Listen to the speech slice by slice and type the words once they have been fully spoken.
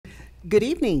Good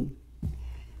evening.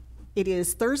 It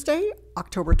is Thursday,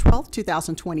 October 12th,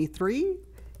 2023.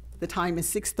 The time is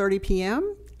 6:30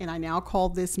 p.m. and I now call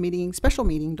this meeting, special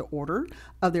meeting to order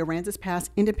of the Aransas Pass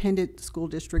Independent School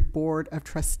District Board of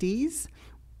Trustees.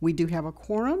 We do have a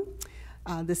quorum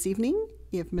this evening.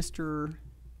 If Mr.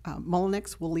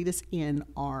 Mullinex will lead us in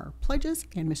our pledges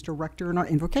and Mr. Rector in our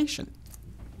invocation.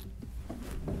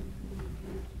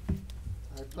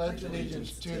 I pledge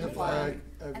allegiance to the flag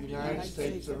of the United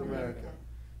States of America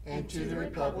and to the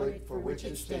republic for which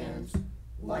it stands,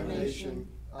 one nation,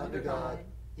 under God,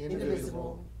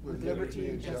 indivisible, with liberty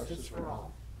and justice for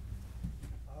all.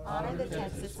 Honor the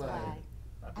Texas flag.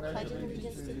 I pledge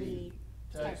allegiance to thee,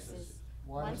 Texas,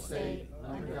 one state,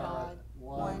 under God,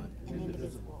 one and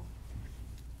indivisible.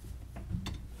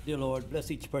 Dear Lord,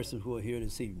 bless each person who are here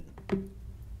this evening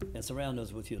and surround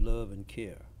us with your love and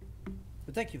care.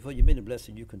 We thank you for your many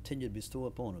blessings you continue to bestow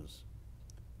upon us.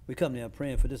 We come now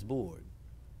praying for this board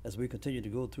as we continue to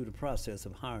go through the process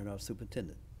of hiring our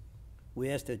superintendent. We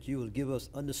ask that you will give us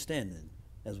understanding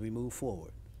as we move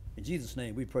forward. In Jesus'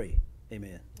 name we pray.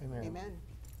 Amen. Amen. Amen.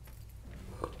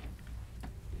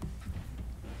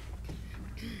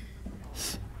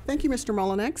 Thank you, Mr.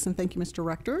 Mullinex, and thank you, Mr.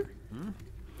 Rector.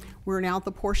 We're now at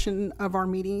the portion of our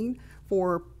meeting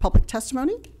for public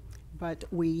testimony, but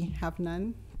we have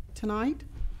none tonight.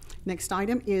 Next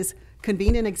item is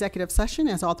convene an executive session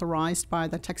as authorized by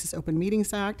the Texas Open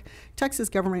Meetings Act, Texas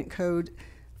Government Code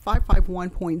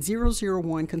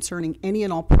 551.001 concerning any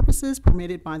and all purposes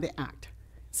permitted by the Act.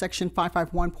 Section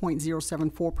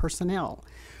 551.074 personnel.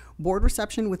 Board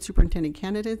reception with superintendent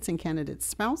candidates and candidate's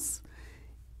spouse.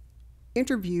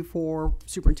 Interview for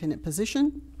superintendent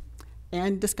position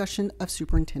and discussion of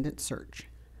superintendent search.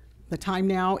 The time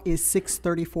now is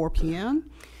 6:34 p.m.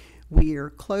 We are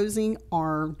closing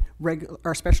our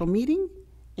special meeting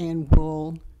and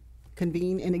will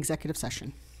convene an executive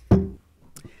session.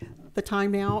 The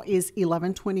time now is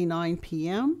 11:29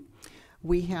 p.m.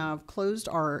 We have closed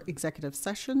our executive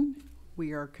session.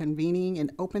 We are convening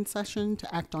an open session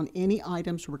to act on any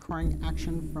items requiring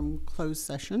action from closed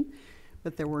session,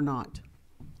 but there were not.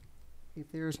 If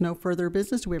there's no further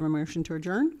business, do we have a motion to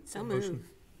adjourn? So moved.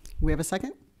 We have a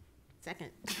second?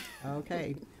 Second.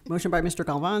 Okay. Motion by Mr.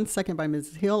 Galvan, second by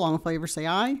Ms. Hill. All in favor say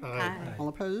aye. Aye. All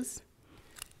opposed?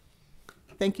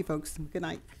 Thank you, folks. Good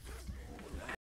night.